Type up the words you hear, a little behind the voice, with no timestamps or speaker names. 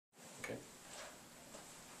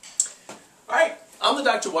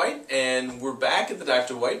the Dr. White, and we're back at the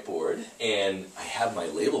Dr. Whiteboard, and I have my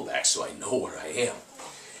label back so I know where I am.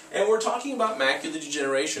 And we're talking about macular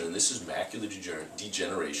degeneration, and this is Macular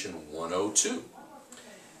Degeneration 102.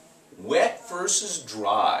 Wet versus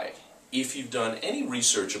dry. If you've done any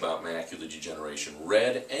research about macular degeneration,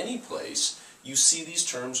 read any place, you see these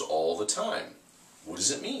terms all the time. What does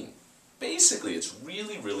it mean? Basically, it's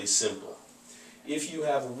really, really simple. If you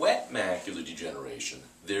have wet macular degeneration,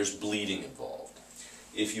 there's bleeding involved.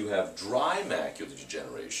 If you have dry macular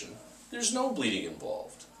degeneration, there's no bleeding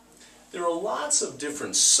involved. There are lots of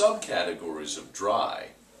different subcategories of dry.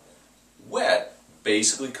 Wet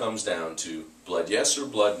basically comes down to blood yes or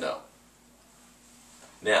blood no.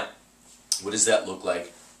 Now, what does that look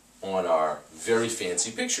like on our very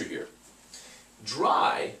fancy picture here?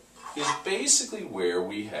 Dry is basically where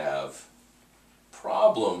we have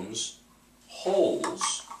problems,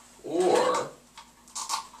 holes, or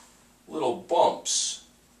little bumps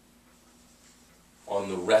on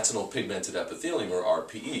the retinal pigmented epithelium, or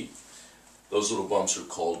RPE. Those little bumps are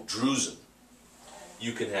called drusen.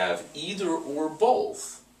 You can have either or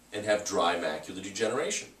both and have dry macular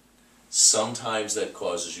degeneration. Sometimes that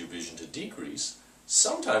causes your vision to decrease.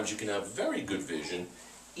 Sometimes you can have very good vision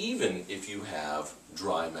even if you have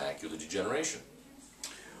dry macular degeneration.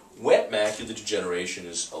 Wet macular degeneration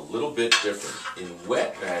is a little bit different. In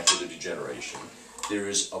wet macular degeneration, there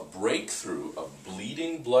is a breakthrough of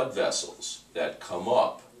bleeding blood vessels that come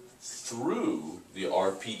up through the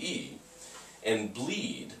RPE and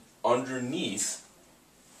bleed underneath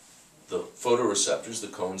the photoreceptors, the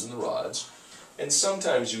cones and the rods, and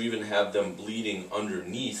sometimes you even have them bleeding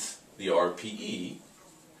underneath the RPE,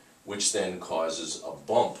 which then causes a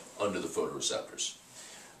bump under the photoreceptors.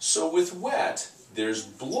 So with wet, there's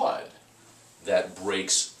blood that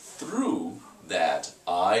breaks through that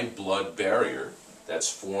eye-blood barrier that's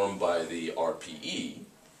formed by the RPE,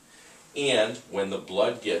 and when the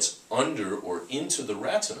blood gets under or into the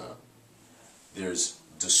retina, there's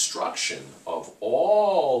destruction of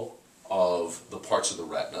all of the parts of the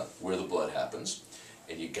retina where the blood happens,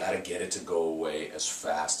 and you got to get it to go away as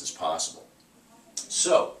fast as possible.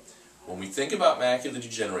 So, when we think about macular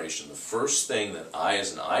degeneration, the first thing that I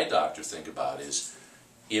as an eye doctor think about is,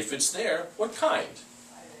 if it's there, what kind?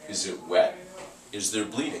 Is it wet? Is there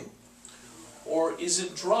bleeding? Or is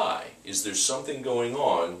it dry? Is there something going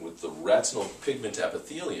on with the retinal pigment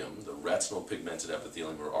epithelium, the retinal pigmented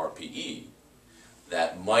epithelium, or RPE,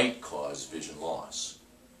 that might cause vision loss?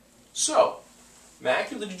 So,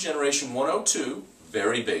 macular degeneration 102,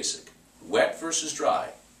 very basic. Wet versus dry.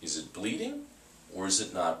 Is it bleeding or is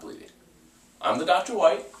it not bleeding? I'm the Dr.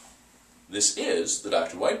 White. This is the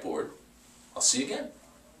Dr. Whiteboard. I'll see you again.